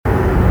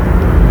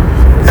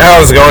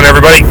How's it going,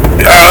 everybody?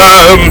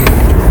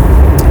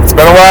 It's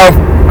been a while.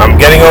 I'm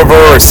getting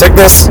over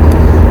sickness.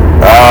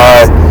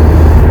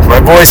 My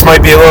voice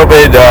might be a little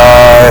bit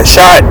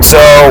shot,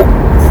 so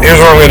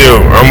here's what I'm going to do.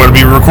 I'm going to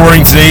be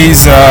recording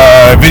today's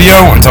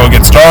video until it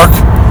gets dark,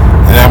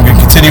 and then I'm going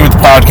to continue with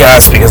the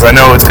podcast because I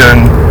know it's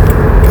going to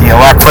be a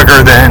lot quicker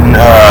than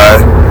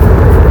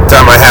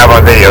time I have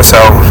on video.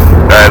 So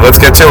let's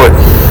get to it.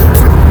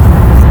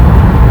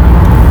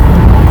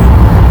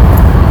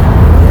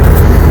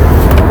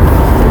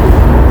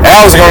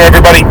 How's it going,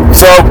 everybody?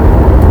 So,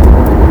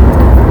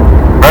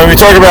 I'm going to be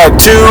talking about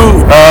two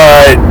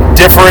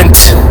different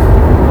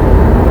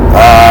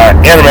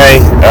anime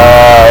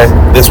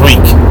this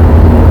week.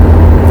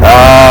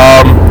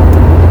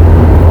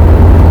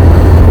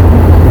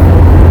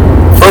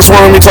 First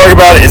one I'm going to be talking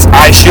about is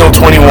Eyeshield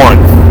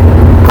 21.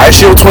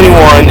 Eyeshield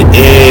 21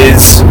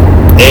 is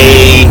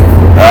a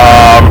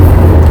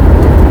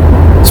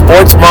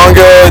sports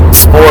manga,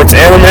 sports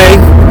anime.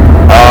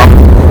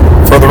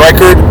 For the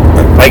record,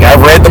 I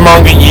read the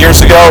manga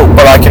years ago,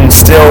 but I can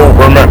still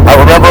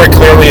remember it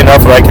clearly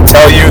enough that I can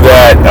tell you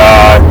that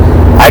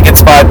I can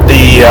spot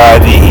the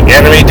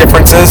anime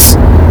differences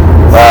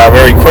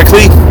very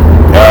quickly.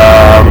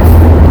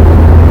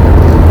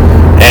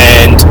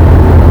 And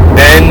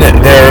then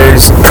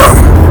there's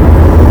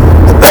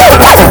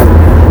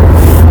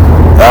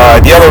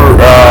the other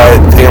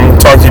thing I'm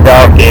talking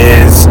about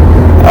is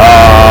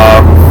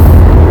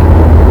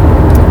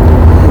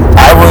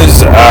I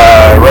was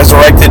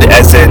resurrected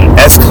as an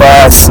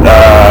S-Class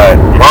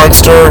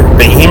monster,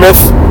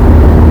 Behemoth,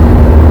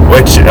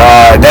 which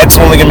that's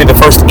only going to be the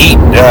first 8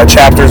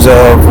 chapters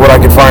of what I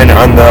could find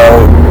on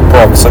the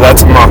book. So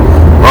that's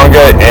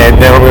manga,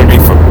 and then I'm going to be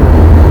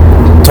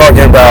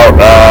talking about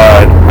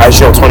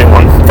Eyeshield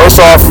 21. First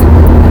off,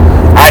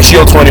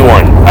 Eyeshield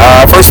 21.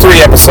 First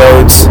 3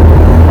 episodes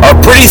are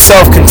pretty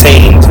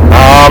self-contained.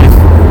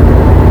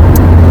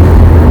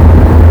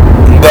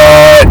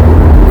 The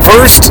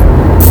first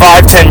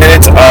 5-10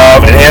 minutes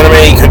of an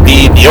anime could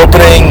be the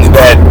opening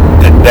that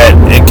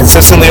it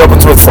consistently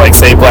opens with, like,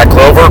 say, Black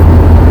Clover,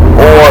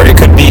 or it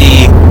could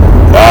be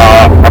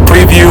a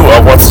preview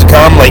of what's to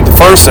come. Like the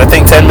first, I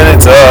think, 10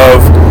 minutes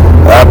of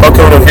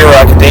Boku no Hero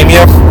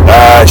Academia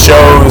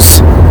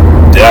shows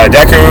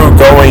Deku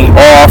going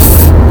off,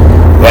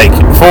 like,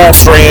 full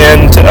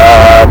strand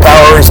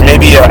powers,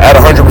 maybe at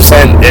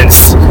 100%, and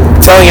it's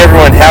telling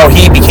everyone how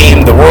he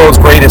became the world's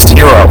greatest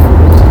hero.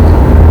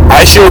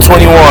 Eyeshield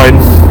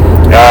 21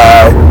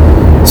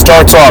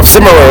 starts off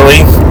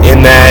similarly in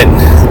that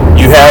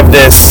you have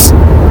this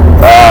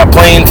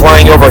plane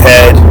flying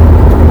overhead.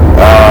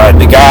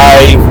 The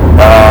guy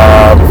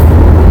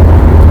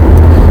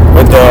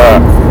with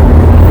the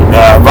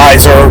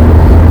visor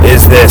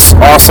is this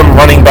awesome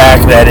running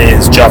back that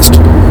is just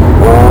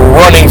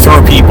running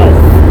through people,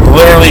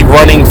 literally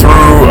running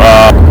through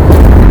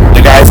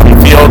the guys on the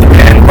field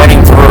and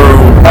running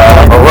through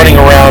or running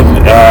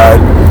around.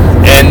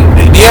 And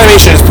the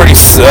animation is pretty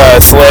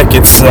slick.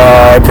 It's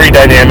pretty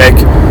dynamic.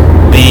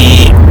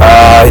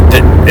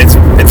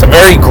 It's a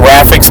very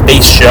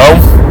graphics-based show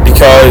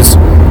because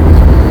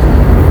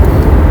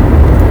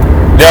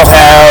they'll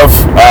have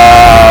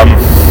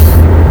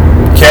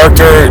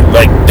character,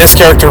 like this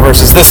character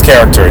versus this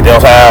character.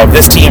 They'll have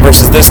this team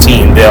versus this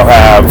team. They'll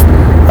have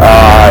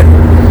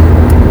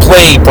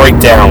play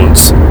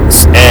breakdowns,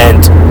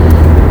 and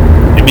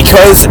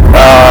because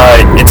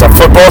it's a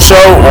football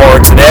show, or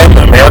to them,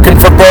 American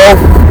football.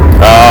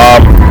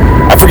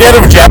 I forget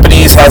if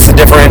Japanese has the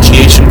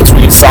differentiation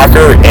between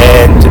soccer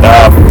and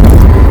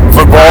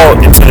football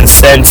into the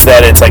sense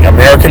that it's like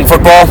American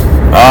football.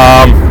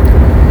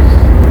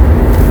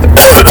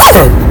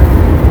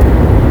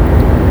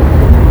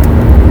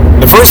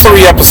 The first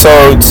 3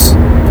 episodes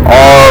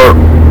are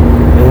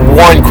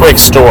one quick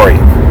story.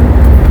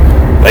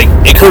 Like,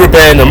 it could have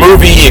been a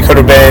movie, it could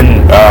have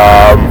been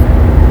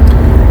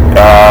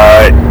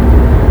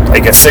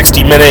like a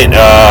 60-minute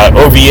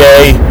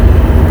OVA,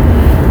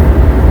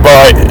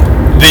 but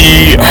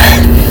the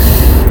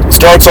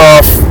starts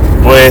off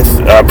with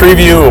a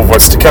preview of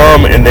what's to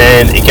come, and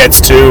then it gets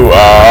to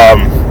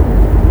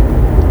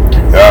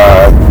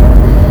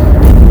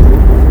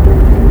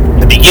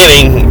the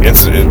beginning,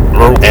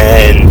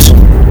 and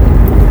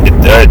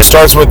it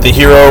starts with the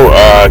hero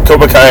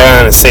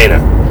Kobakaya Sena,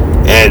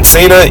 and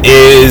Sena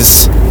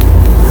is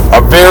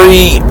a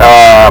very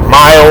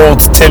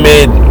mild,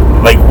 timid,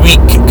 like, weak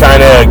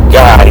kind of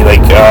guy.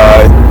 Like,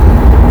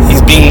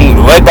 he's being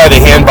led by the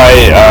hand by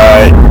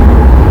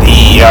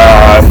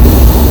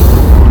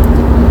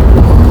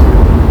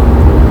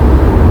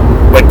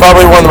like,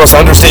 probably one of the most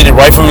understated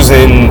waifus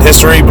in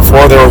history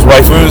before there was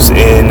waifus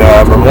in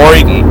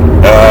Momori.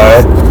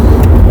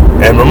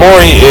 And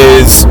Momori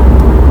is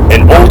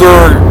an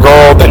older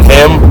girl than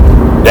him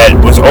that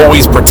was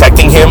always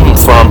protecting him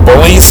from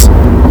bullies,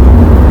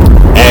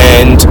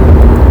 and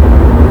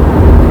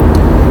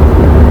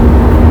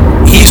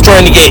he's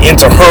trying to get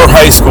into her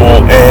high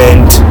school,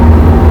 and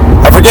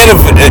I forget if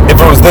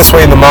it was this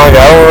way in the manga.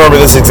 I don't remember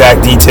this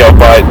exact detail,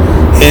 but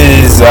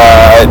his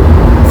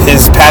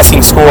passing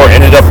final score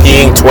ended up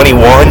being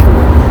 21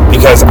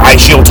 because I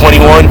Shield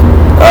 21.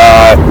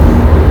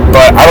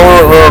 But I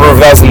don't remember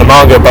if that was in the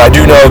manga, but I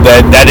do know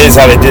that that is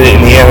how they did it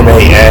in the anime.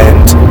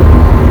 And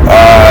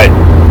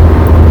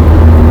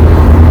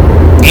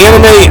the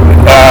anime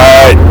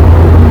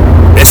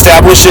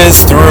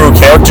establishes through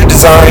character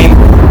design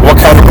what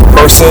kind of a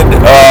person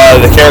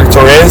the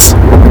character is.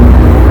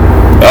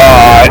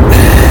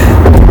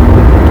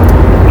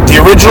 The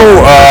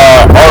original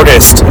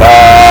artist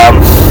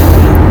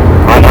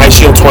on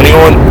iShield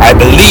 21, I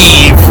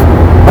believe,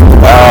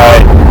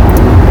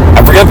 I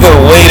forget the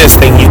latest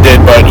thing he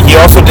did, but he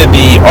also did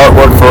the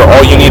artwork for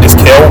All You Need Is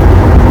Kill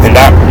in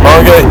that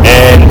manga,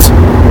 and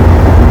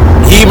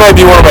he might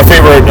be one of my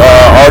favorite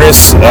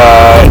artists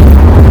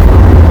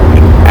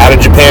out of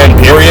Japan,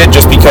 period,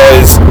 just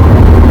because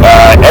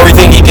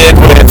everything he did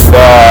with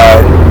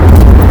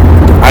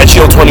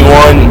iShield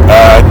 21,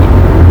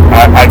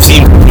 I've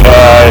seen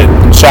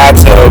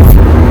shots of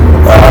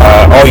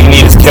All You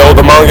Need Is Kill,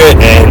 the manga,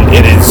 and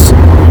it is,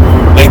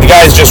 like, the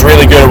guy is just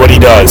really good at what he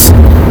does.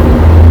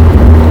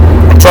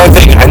 I'm trying to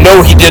think, I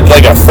know he did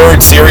like a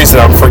third series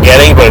that I'm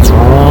forgetting, but it's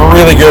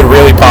really good,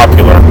 really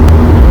popular.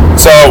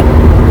 So,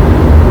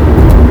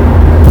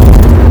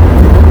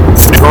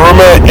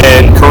 Haruma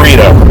and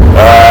Kurita.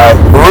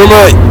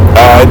 Haruma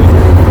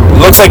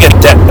looks like a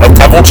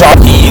devil chop.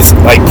 He's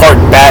like part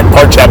bat,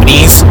 part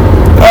Japanese.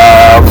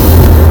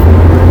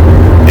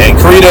 And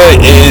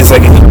Kurita is a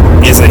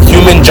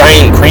human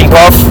giant cream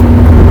puff.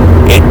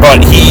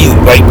 But he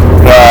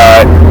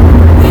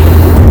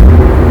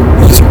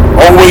he's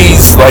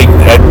always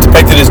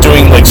depicted as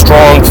doing like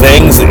strong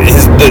things.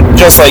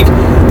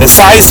 The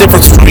size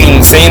difference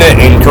between Seina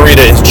and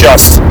Kurita is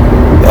just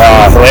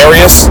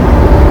hilarious.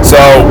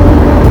 So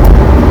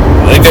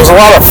there's a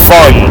lot of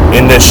fun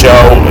in this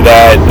show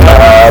that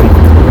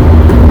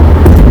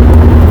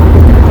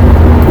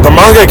the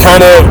manga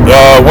kind of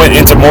went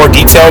into more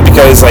detail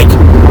because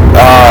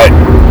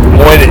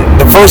when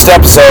the first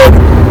episode,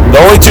 the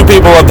only two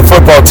people of the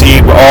football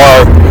team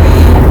are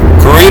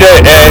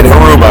Kurita and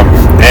Haruma,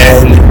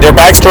 and their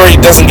backstory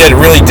doesn't get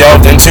really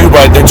delved into,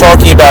 but they're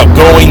talking about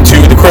going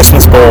to the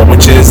Christmas Bowl,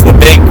 which is the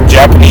big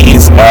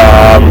Japanese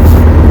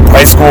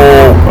high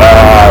school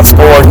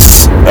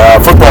sports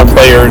football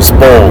players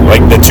bowl.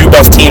 Like the two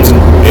best teams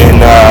in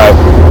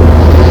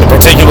the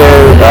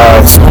particular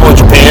school in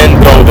Japan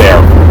go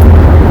there,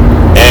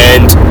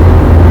 and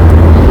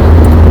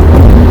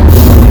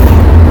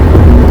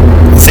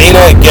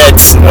Seina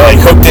gets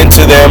hooked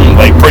into them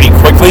pretty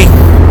quickly,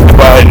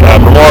 but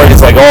Momori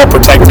is all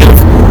protective.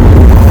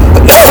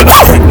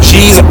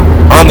 She's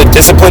on the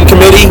discipline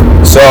committee,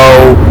 so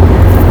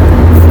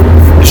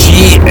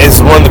she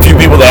is one of the few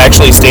people that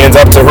actually stands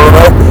up to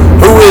Haruma,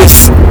 who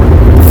is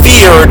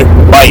feared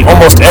by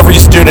almost every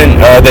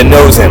student that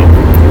knows him.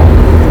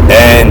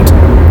 And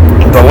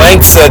the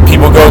lengths that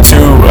people go to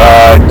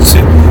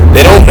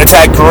they don't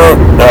attack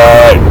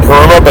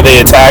Haruma, but they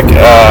attack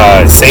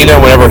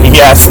Seina whenever he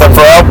asks them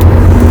for help.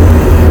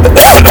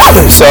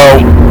 So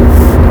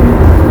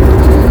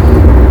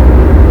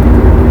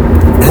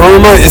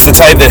Haruma is the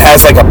type that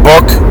has a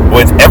book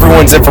with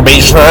everyone's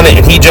information on it,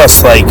 and he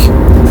just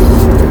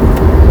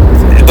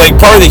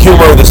part of the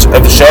humor of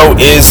the show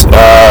is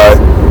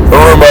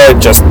Haruma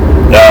just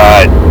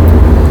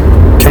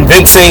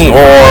convincing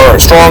or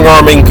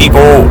strong-arming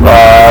people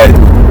and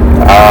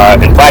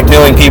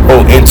blackmailing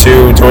people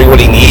into doing what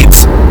he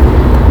needs.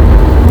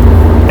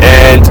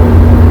 And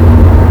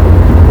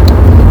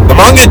the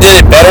manga did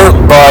it better,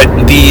 but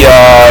the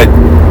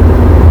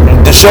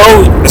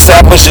show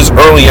establishes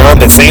early on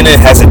that Seina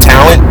has a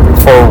talent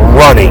for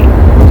running,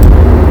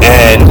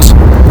 and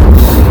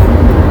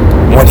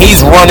when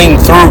he's running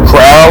through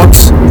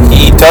crowds,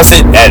 he does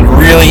it at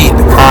really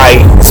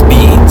high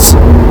speeds.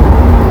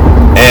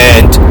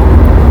 And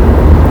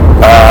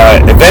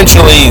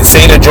eventually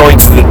Seina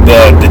joins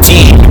the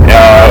team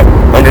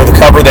under the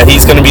cover that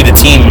he's going to be the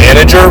team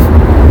manager,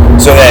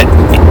 so that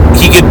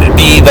he could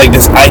be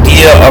this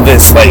idea of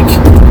this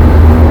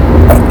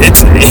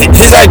it's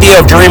his idea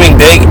of dreaming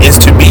big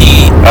is to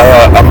be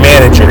a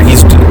manager.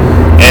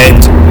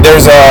 And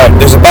there's a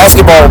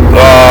basketball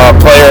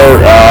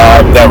player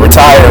that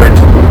retired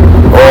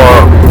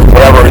or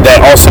whatever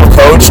that also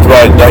coached,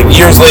 but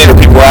years later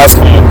people ask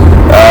him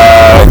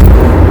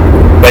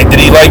did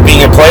he like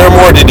being a player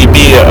more, or did he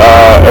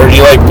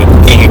like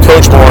being a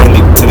coach more, and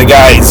to the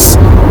guy's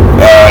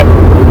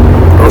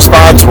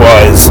response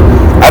was,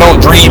 I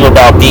don't dream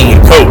about being a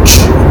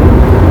coach.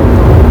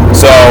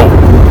 So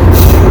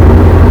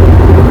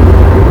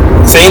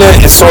Seina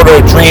is sort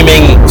of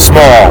dreaming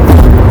small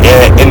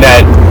in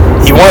that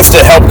he wants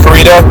to help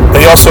Kurita,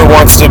 but he also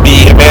wants to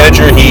be a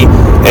manager.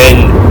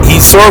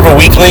 He's sort of a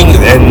weakling,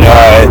 and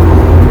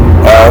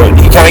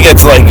he kind of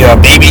gets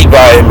babied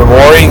by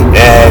Momori,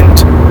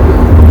 and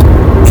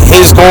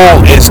his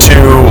goal is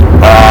to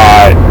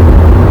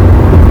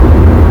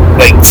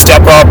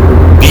step up,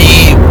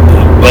 be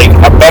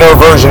a better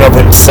version of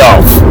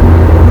himself.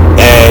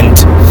 And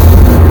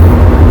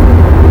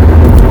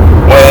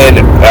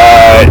when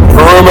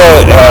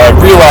Haruma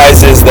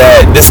realizes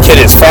that this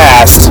kid is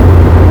fast,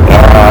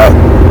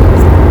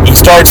 he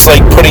starts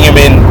like putting him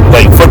in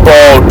like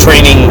football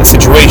training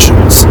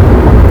situations.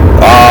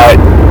 I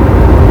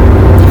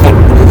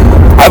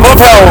love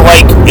how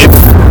like if,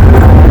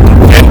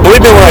 and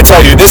believe me when I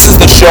tell you, this is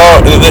the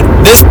show.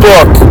 This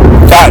book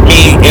got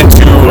me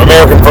into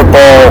American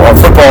football or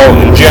football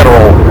in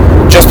general,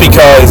 just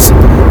because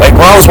like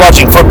when I was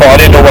watching football, I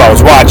didn't know what I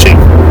was watching,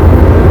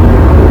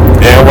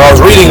 and when I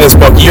was reading this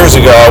book years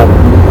ago,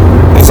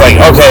 it's like,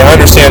 okay, I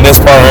understand this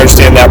part, I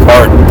understand that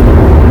part,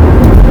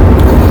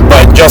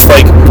 but just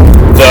like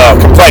the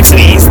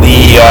complexities,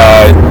 the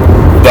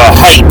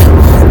hype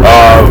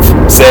of,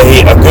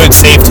 say, a good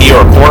safety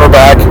or a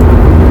cornerback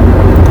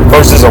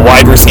versus a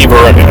wide receiver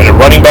and a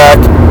running back,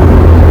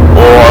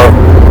 or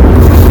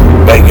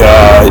like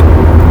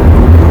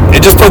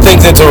it just put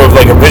things into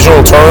like a visual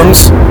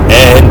terms.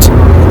 And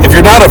if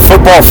you're not a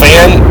football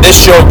fan,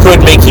 this show could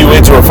make you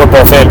into a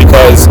football fan,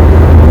 because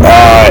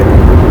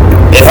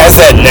it has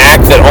that knack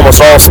that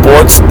almost all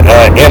sports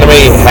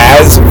anime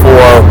has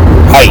for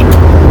hype.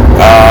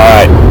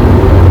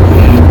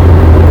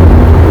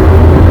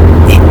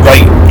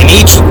 Like in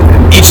each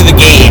of the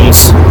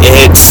games,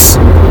 it's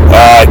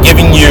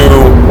giving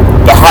you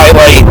the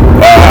highlight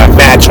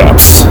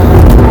matchups.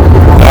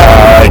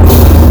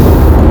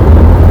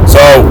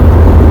 So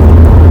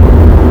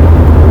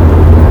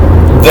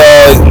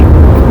the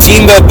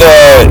team that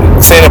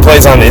the Santa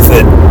plays on is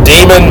the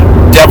Demon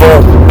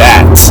Devil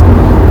Bats,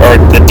 or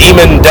the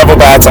Demon Devil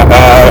Bats.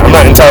 I'm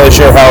not entirely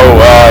sure how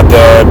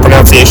the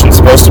pronunciation is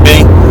supposed to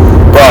be,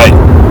 but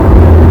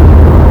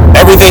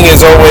everything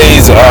is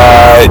always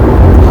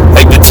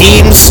like the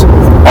teams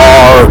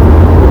are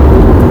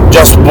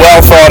just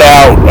well thought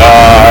out,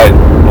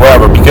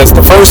 whatever, because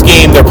the first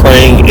game they're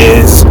playing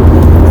is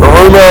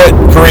Hiruma,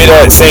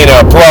 Kurita,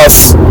 Sena,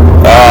 plus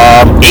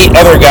 8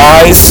 other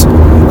guys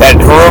that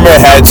Hiruma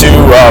had to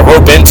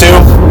rope into,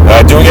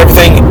 doing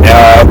everything,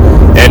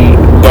 and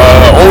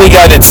the only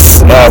guy that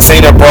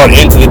Sena brought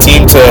into the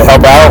team to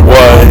help out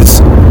was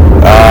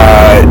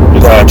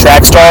the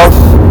track star.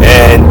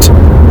 And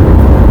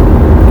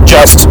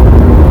just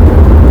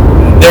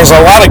there's a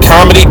lot of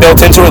comedy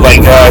built into it.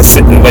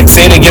 Like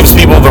Sena gives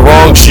people the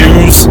wrong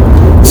shoes,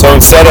 so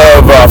instead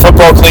of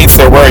football cleats,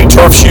 they're wearing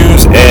turf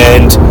shoes,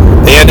 and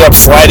they end up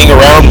sliding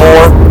around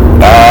more.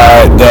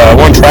 The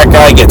one track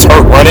guy gets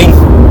hurt running.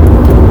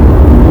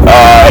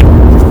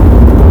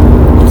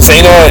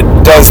 Sena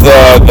does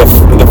the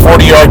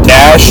 40-yard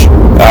dash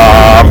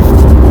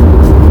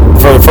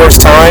for the first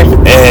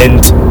time,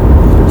 and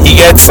he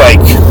gets like,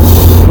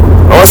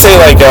 I want to say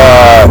like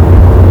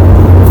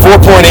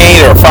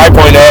 4.8 or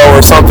 5.0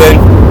 or something,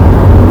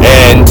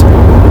 and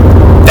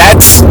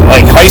that's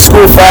like high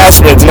school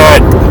fast, but it's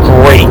not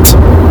great.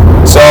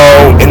 So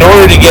in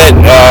order to get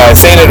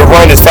Sena to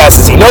run as fast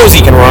as he knows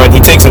he can run, he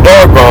takes a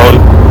dog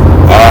bone,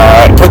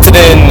 puts it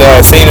in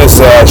Sena's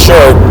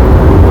shirt,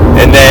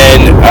 and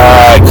then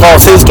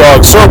calls his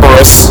dog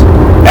Cerberus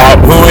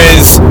out, who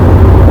is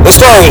the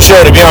star of the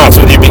show, to be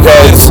honest with you,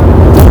 because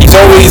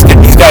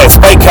he's got a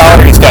spike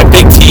collar, he's got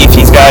big teeth,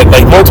 he's got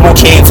like multiple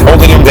chains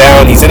holding him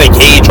down, he's in a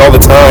cage all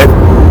the time.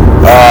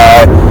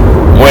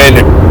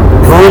 When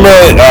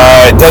Hiruma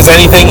does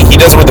anything, he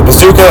does it with a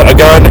bazooka, a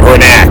gun, or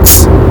an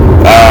axe.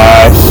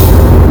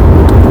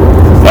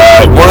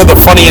 One of the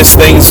funniest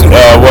things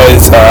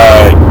was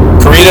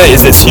Kurita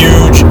is this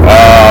huge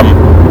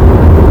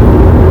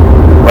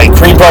like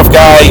cream puff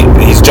guy.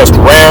 He's just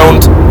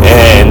round,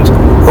 and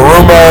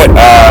Hiruma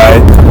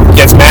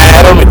gets mad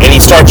at him, and he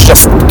starts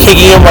just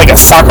kicking him like a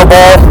soccer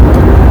ball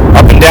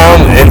up and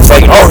down, and it's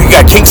like, oh, you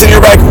got kinks in your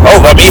back? Oh,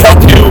 let me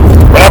help you.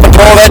 What happened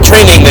to all that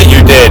training that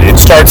you did?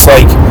 It starts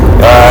like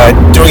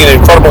doing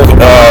an incredible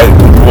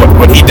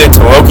what he did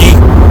to Loki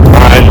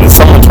on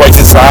someone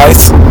twice his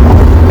size,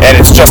 and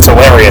it's just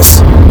hilarious.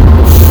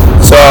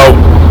 So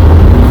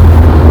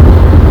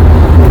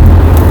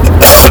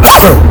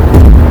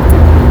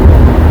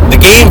the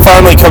game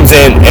finally comes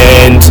in,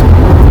 and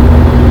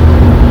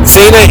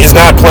Sena is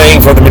not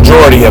playing for the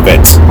majority of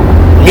it.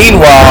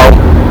 Meanwhile,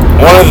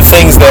 one of the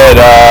things that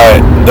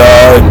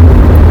the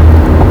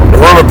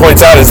Hiruma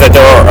points out is that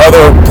there are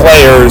other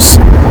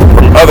players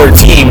from other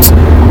teams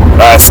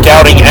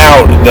scouting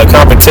out the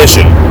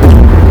competition.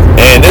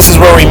 And this is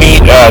where we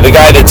meet the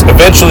guy that's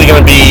eventually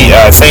going to be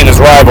Sena's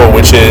rival,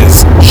 which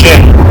is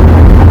Shin.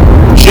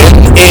 Shin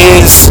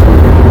is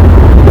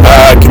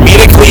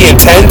comedically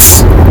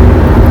intense.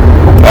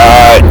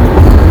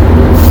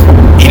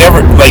 He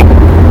never, like,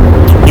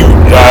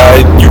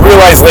 you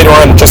realize later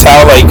on just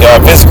how like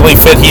physically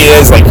fit he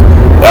is, like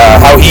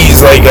how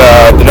he's like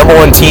the number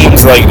one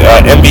team's like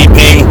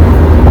MVP,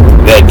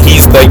 that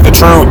he's like the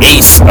true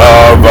ace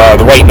of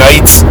the White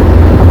Knights,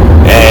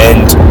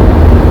 and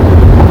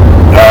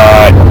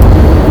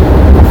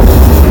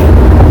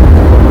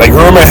like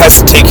Hiruma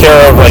has to take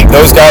care of like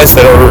those guys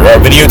that are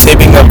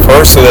videotaping them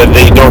first, so that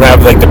they don't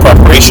have like the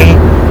preparation.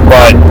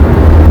 But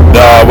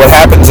what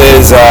happens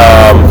is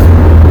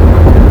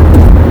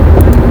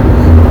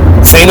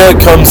Sena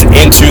comes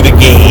into the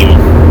game,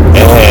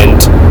 and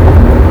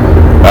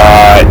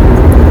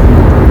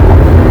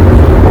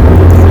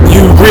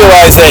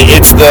realize that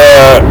it's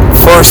the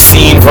first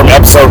scene from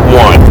episode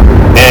 1,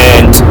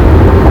 and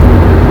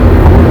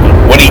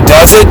when he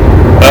does it,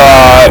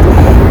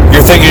 you're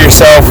thinking to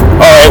yourself,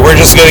 alright, we're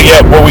just going to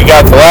get what we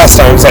got the last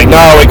time. It's like,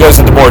 no, it goes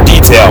into more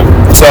detail.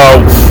 So,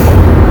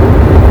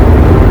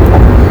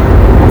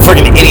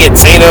 freaking idiot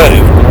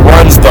Zayna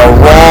runs the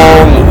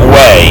wrong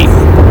way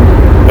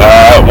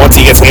once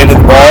he gets handed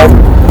the ball.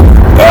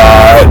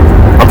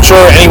 I'm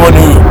sure anyone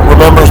who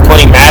remembers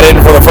playing Madden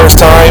for the first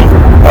time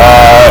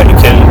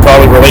can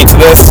probably relate to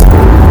this.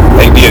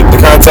 Like the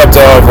concept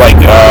of like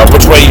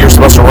which way you're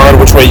supposed to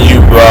run, which way you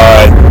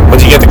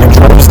once you get the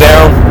controls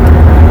down.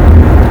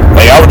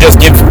 Like I would just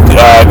give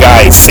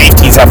guys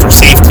safeties after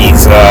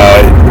safeties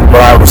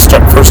when I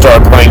first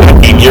started playing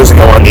that game years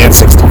ago on the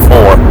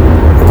N64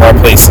 of all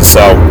places.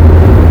 So,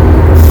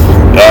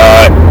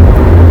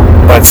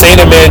 but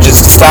Zayna manages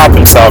to stop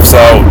himself.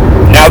 So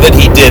now that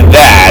he did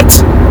that,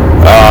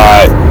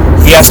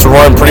 he has to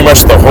run pretty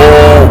much the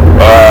whole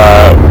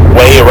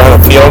way around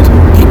the field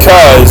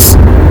because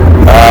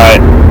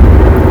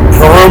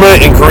Hiruma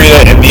and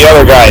Kurita and the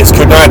other guys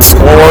could not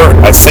score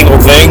a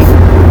single thing,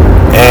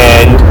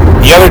 and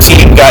the other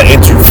team got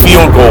into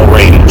field goal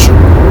range.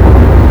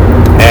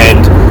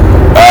 And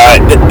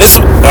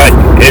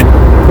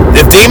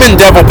if Damon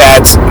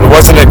Devilbats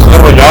wasn't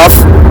clear enough,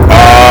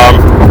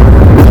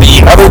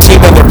 the other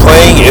team that they're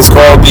playing is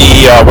called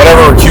the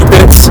whatever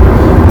Cupids.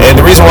 And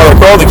the reason why they're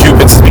called the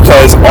Cupids is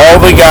because all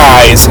the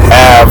guys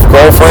have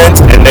girlfriends,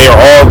 and they are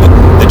all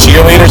the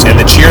cheerleaders, and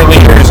the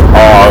cheerleaders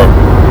are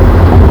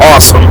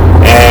awesome.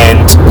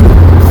 And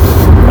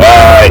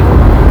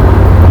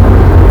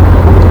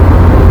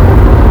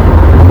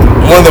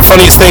one of the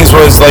funniest things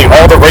was like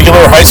all the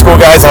regular high school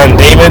guys on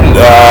Damon,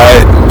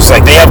 it's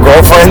like they have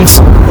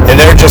girlfriends,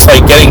 and they're just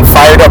like getting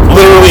fired up,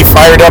 literally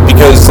fired up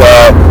because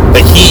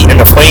the heat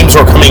and the flames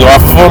were coming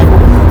off of them,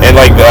 and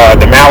like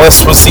the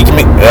malice was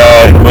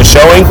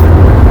showing.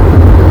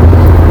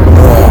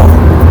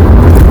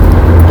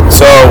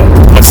 So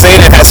what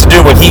Zayna has to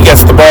do when he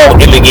gets the ball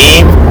in the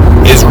game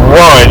is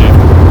run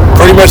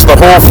pretty much the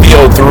whole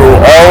field through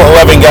all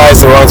 11 guys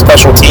that are on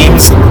special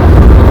teams,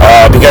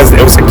 because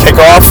it was a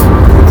kickoff.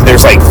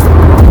 There's like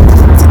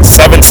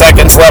 7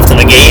 seconds left in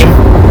the game.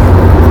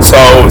 So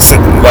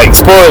like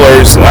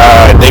spoilers,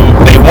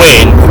 they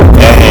win,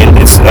 and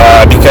it's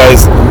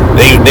because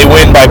they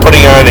win by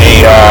putting on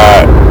a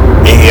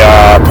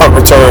punt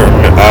return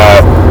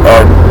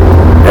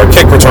or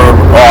kick return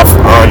off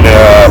on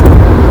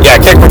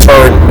kick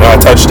return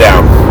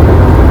touchdown.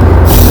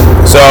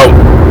 So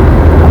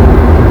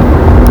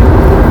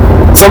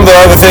some of the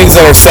other things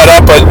that are set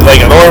up, but like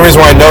the only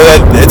reason why I know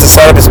that it's a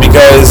setup is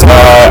because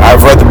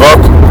I've read the book.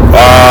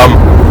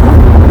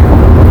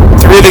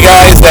 3 of the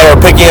guys that are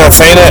picking on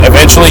Zayna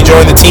eventually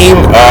join the team.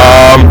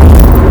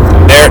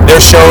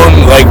 They're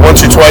shown like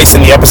once or twice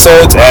in the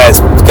episodes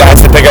as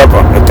guys to pick on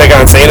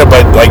Zayna,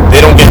 but like they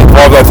don't get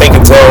involved, I think,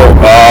 until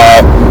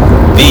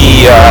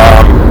the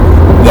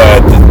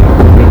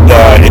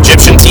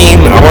Egyptian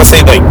team. I want to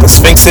say like the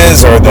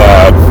Sphinxes or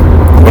the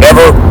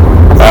whatever,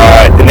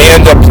 and they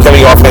end up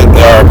becoming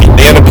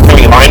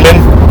linemen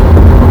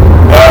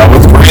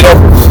with Burrito.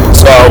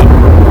 So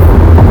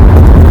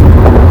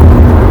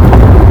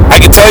I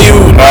can tell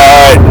you,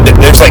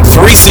 there's like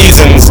 3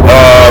 seasons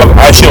of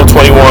iShield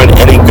 21,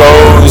 and it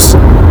goes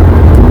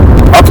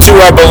up to,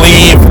 I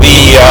believe,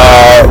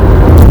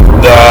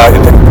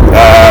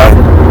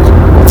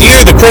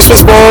 either the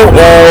Christmas Bowl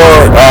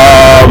or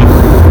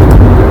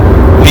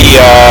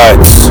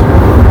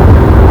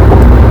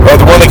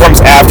the one that comes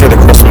after the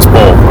Christmas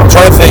Bowl. I'm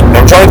trying to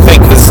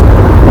think because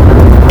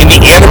in the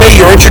anime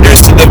you're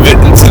introduced to the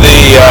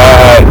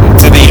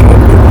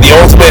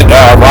ultimate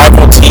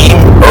rival team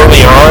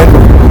early on,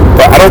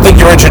 but I don't think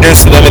you're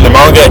introduced to them in the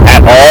manga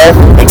at all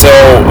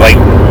until like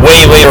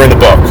way later in the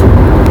book.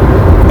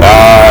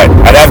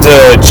 I'd have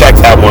to check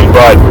that one,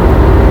 but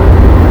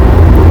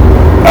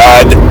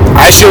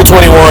iShield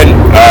 21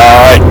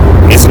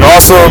 is an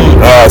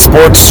awesome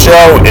sports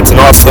show. It's an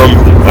awesome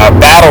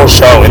battle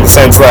show in the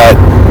sense that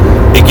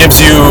it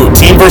gives you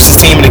team versus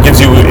team, and it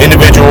gives you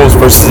individuals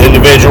versus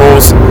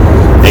individuals.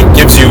 It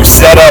gives you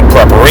setup,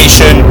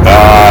 preparation,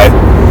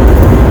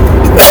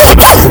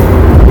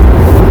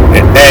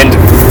 and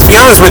to be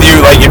honest with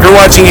you, like if you're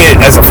watching it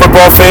as a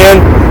football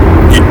fan,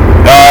 you're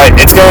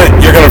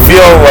gonna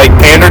feel like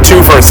pandered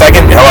to for a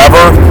second.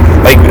 However,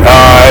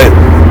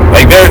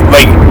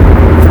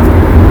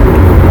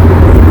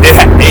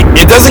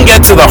 it doesn't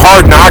get to the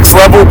Hard Knocks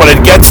level, but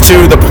it gets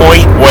to the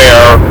point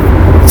where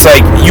it's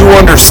like you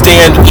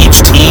understand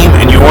each team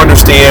and you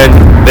understand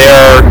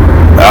their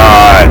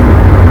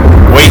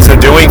ways of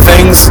doing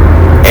things,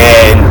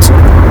 and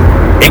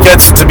it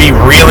gets to be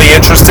really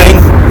interesting.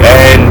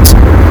 And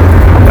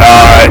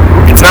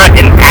it's not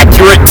an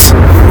accurate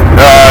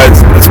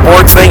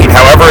sports thing.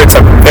 However, it's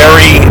a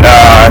very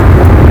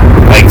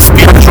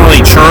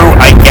spiritually true,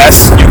 I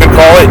guess you could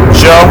call it,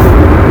 show.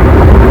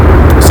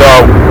 So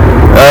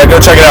go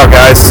check it out,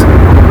 guys.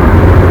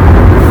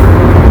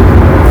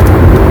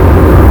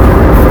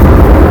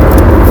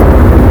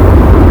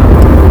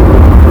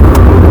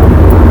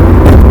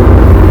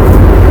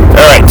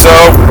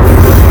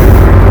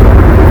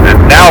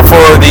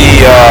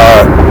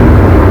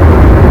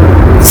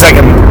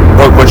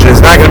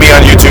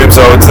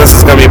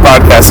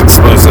 podcast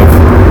exclusive.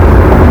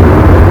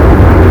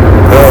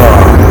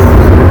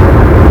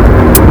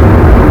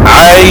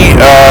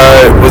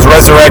 I was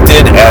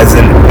resurrected as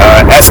an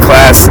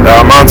S-class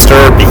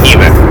monster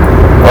behemoth,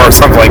 or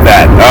something like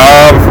that.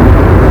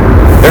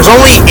 There's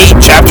only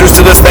 8 chapters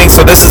to this thing,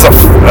 so this is a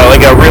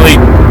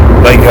really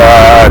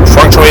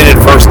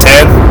truncated first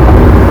 10.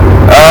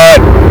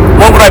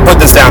 What would I put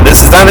this down?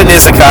 This is not an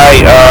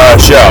isekai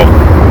show.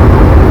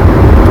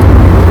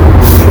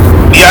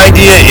 The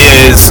idea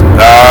is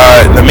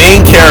the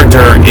main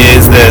character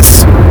is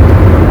this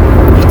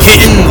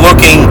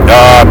kitten-looking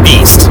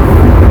beast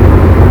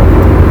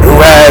who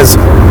has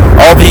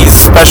all these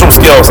special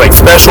skills, like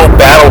special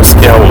battle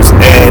skills,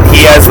 and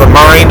he has the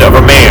mind of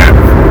a man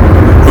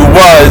who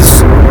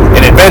was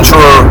an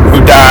adventurer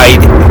who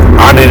died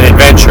on an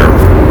adventure.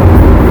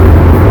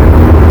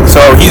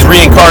 So he's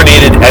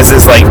reincarnated as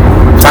this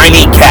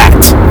tiny cat.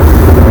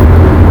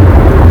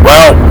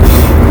 Well,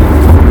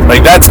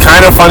 that's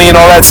kind of funny and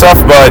all that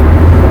stuff, but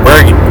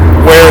where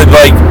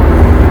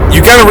you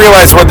kind of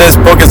realize what this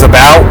book is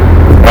about,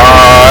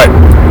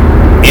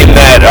 in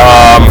that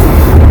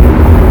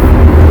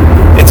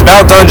it's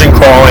about dungeon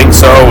crawling,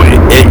 so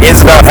it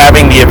is about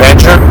having the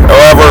adventure.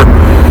 However,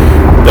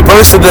 the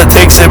person that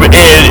takes him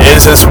in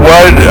is this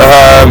one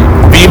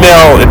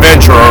female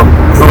adventurer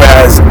who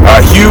has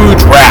a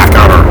huge rack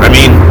on her. I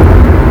mean,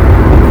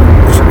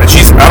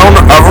 I don't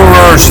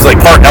remember, she's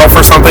part elf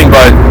or something,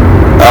 but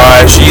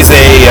she's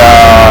a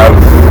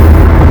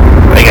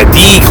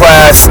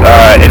D-class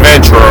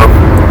adventurer.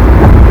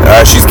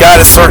 She's got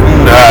a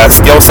certain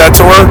skill set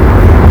to her,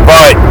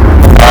 but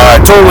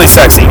totally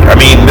sexy. I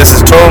mean, this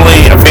is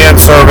totally a fan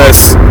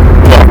service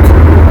book.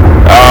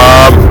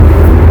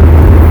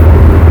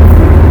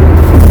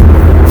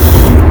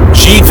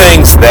 She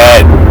thinks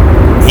that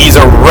he's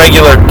a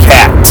regular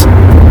cat,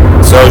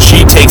 so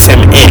she takes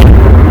him in,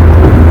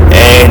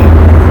 and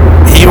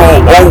he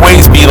will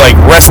always be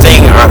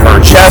resting on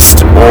her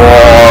chest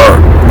or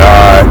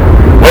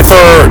with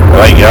her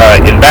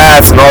in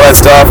baths and all that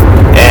stuff.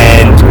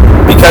 And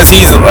because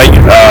he's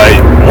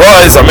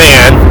was a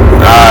man,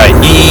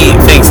 he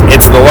thinks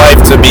it's the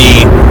life to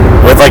be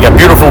with a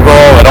beautiful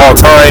girl at all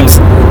times.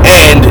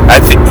 And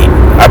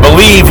I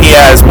believe he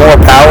has more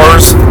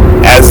powers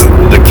as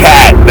the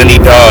cat than he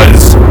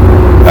does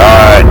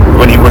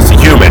when he was a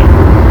human.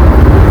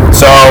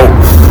 So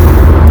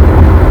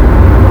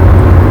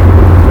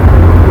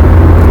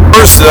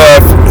first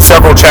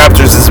several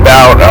chapters is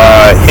about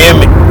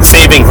him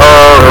saving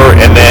her,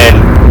 and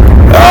then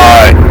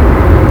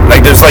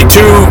there's 2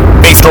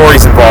 big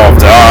stories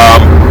involved.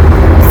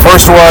 The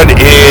first one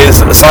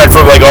is, aside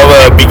from all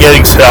the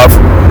beginning stuff,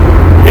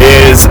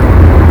 is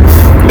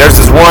there's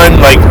this one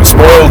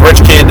spoiled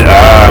rich kid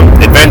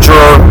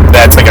adventurer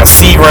that's a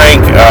C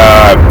rank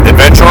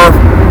adventurer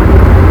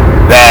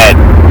that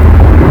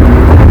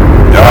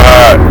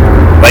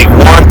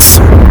wants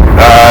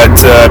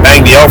to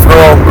bang the elf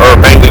girl, or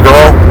bang the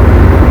girl,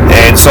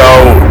 and so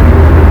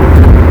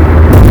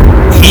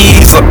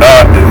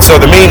so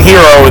the main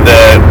hero,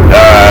 the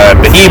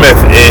behemoth,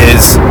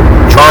 is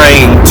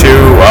trying to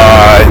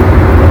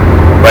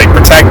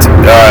protect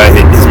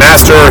his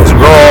master, his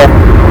girl,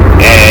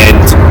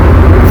 and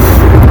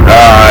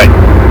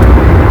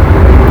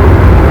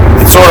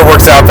it sort of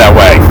works out that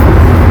way.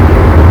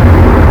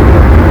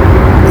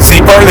 See,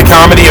 part of the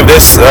comedy of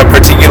this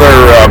particular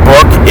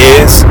book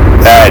is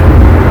that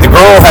the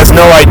girl has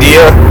no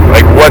idea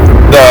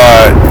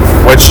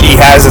what she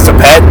has as a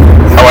pet.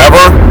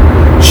 However,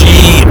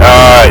 she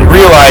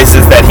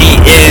realizes that he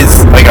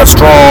is a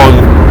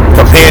strong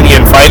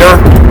companion fighter,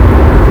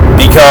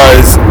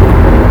 because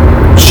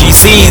she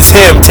sees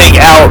him take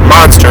out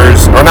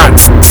monsters, or not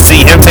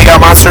see him take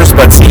out monsters,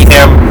 but see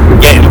him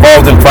get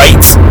involved in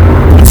fights.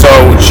 So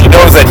she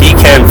knows that he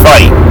can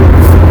fight.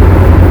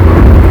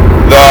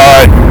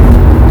 The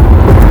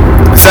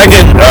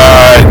second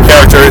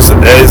character is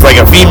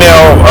a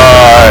female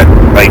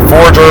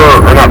forger,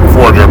 or not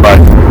forger,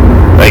 but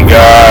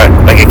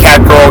a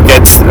cat girl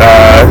gets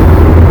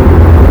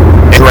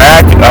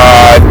drag.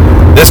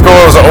 This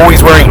girl is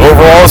always wearing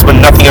overalls, but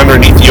nothing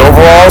underneath the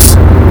overalls.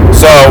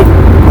 So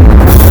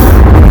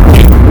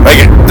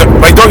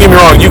don't get me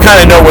wrong, you kind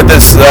of know what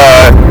this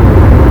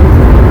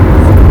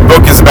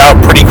book is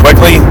about pretty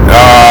quickly.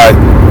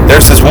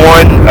 There's this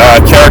one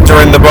character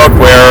in the book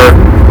where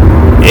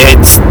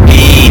it's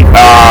the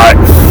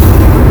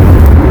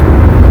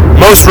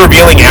most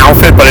revealing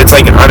outfit, but it's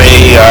on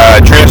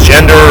a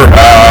transgender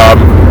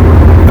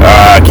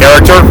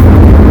character,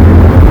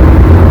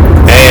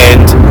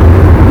 and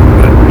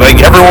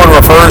everyone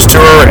refers to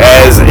her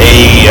as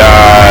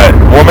a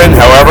woman.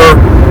 However,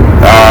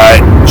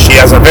 she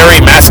has a very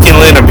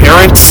masculine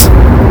appearance,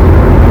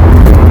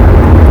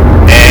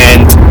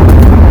 and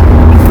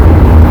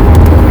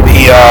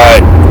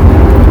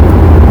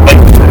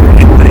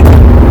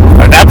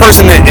that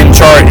person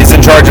is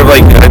in charge of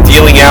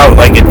dealing out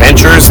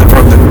adventures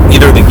from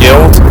either the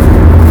guild.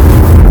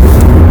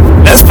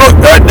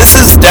 This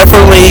is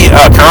definitely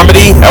a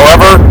comedy.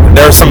 However,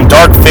 there are some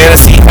dark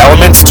fantasy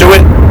elements to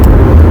it.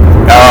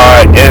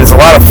 and it's a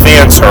lot of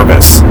fan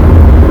service.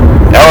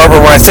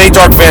 However, when I say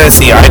dark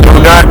fantasy, I do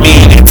not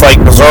mean it's like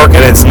Berserk,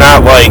 and it's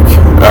not like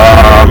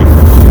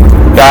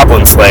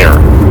Goblin Slayer.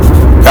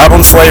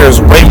 Goblin Slayer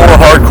is way more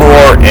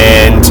hardcore,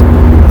 and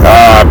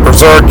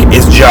Berserk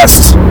is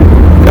just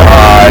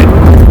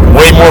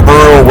way more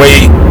brutal.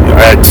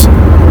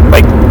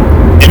 Like,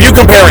 if you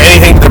compare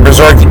anything to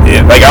Berserk,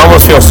 like, I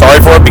almost feel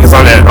sorry for it, because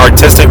on an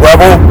artistic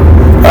level,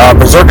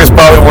 Berserk is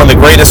probably one of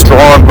the greatest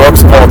drawn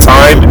books of all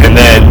time, and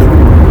then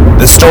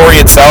the story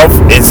itself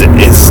is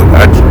it's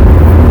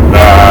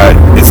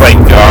like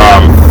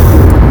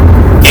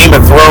Game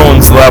of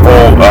Thrones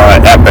level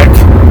epic.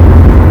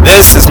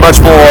 This is much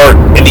more,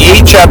 in the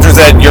 8 chapters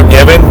that you're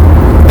given,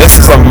 this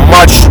is a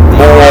much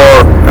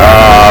more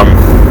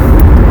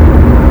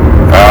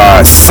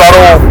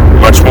subtle,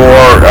 much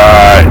more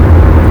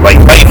like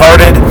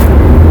lighthearted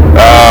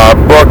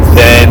book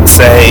than,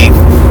 say,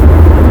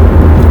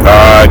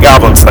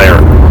 Goblin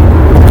Slayer,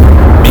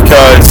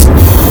 because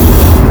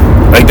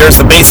like there's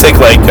the basic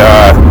like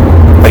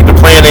the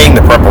planning,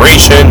 the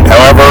preparation.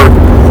 However,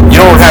 you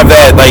don't have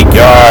that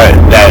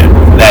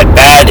that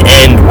bad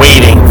end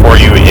waiting for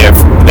you if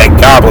that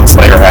Goblin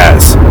Slayer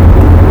has.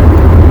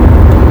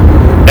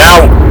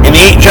 Now, in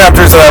the 8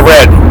 chapters that I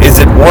read, is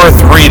it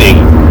worth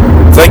reading?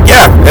 It's like,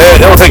 yeah,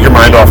 it'll take your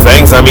mind off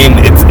things. I mean,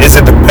 is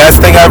it the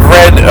best thing I've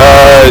read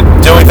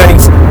doing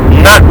things?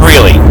 Not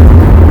really,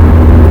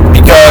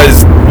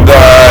 because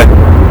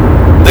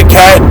the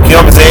cat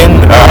comes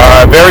in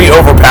very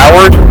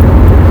overpowered,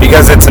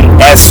 because it's an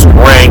S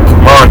rank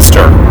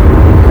monster.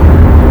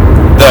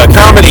 The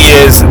comedy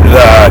is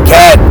the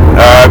cat,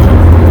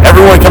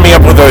 everyone coming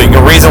up with a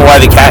reason why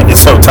the cat is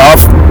so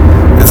tough.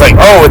 It's like,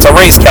 oh, it's a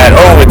race cat,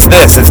 oh, it's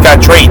this, it's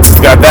got traits, it's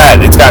got that,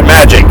 it's got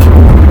magic.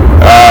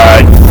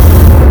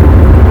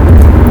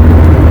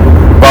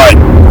 But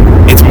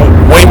it's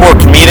way more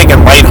comedic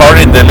and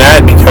lighthearted than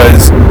that,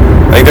 because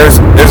like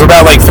there's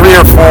about like 3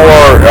 or 4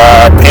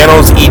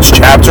 panels each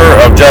chapter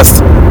of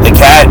just the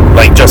cat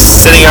like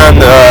just sitting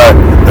on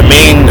the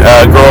main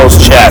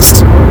girl's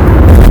chest,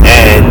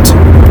 and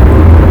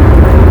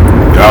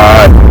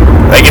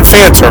like it's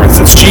fan service.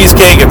 It's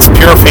cheesecake. It's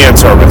pure fan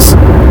service.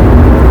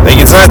 Like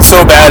it's not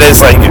so bad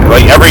as like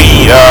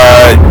every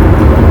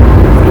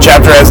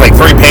chapter has like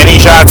 3 panty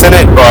shots in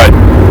it, but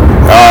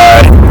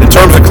in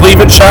terms of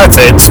cleavage shots,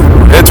 it's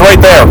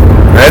right there.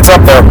 It's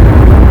up there.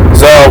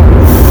 So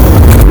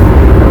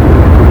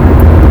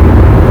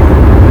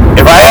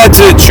if I had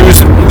to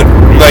choose,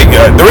 like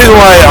the reason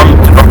why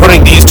I'm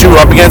putting these 2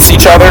 up against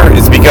each other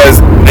is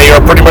because they are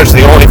pretty much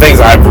the only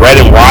things I've read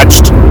and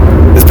watched.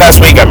 This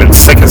past week I've been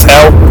sick as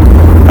hell.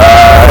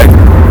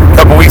 A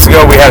couple weeks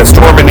ago we had a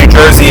storm in New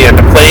Jersey, and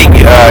the plague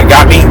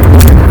got me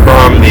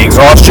from the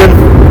exhaustion.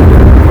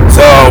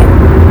 So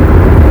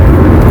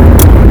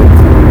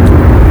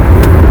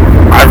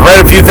I've read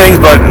a few things,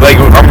 but like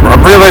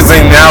I'm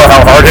realizing now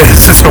how hard it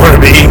is going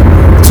to be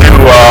to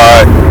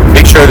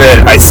make sure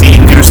that I see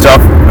new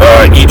stuff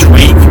each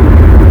week.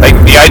 Like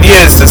the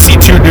idea is to see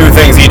 2 new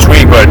things each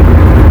week, but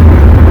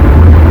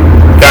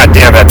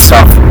goddamn, that's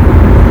tough.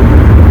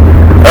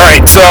 All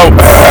right, so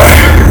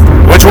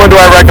which one do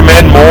I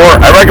recommend more?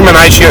 I recommend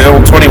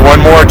iShield 21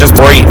 more, just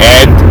for the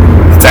end.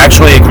 It's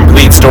actually a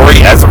complete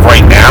story as of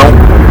right now.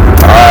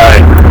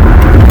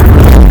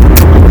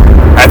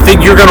 I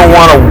think you're gonna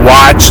want to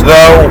watch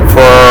though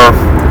for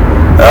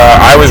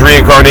I Was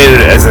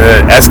Reincarnated as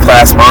an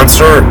S-Class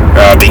Monster,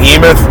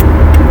 Behemoth,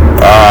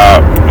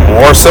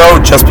 more so,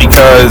 just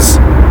because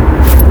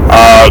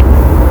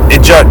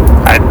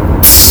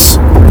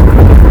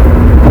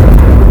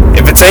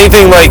if it's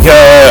anything like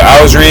I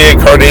Was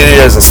Reincarnated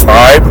as a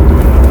Slime,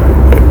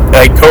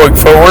 like going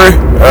forward,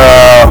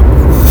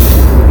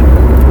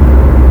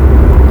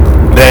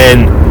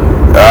 then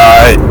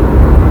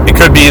it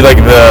could be like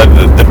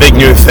the big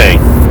new thing.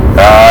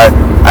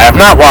 I have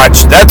not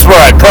watched. That's what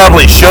I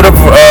probably should have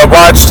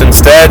watched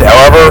instead.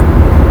 However,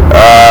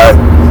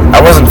 I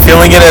wasn't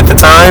feeling it at the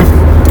time.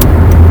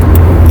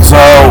 So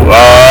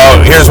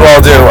here's what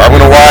I'll do. I'm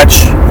going to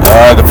watch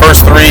the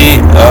first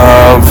 3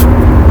 of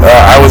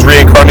I Was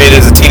Reincarnated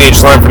as a Teenage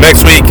Slime for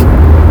next week,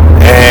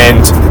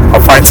 and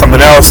I'll find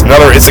something else,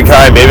 another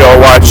isekai. Maybe I'll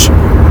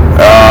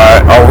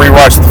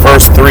rewatch the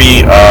first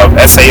 3 of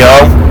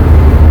SAO,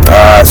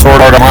 Sword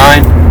Art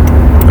Online,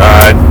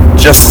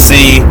 just to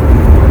see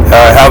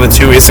how the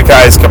 2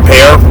 isekais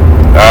compare.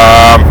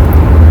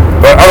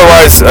 But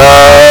otherwise,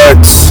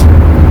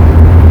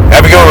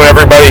 have a good one,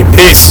 everybody.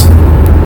 Peace.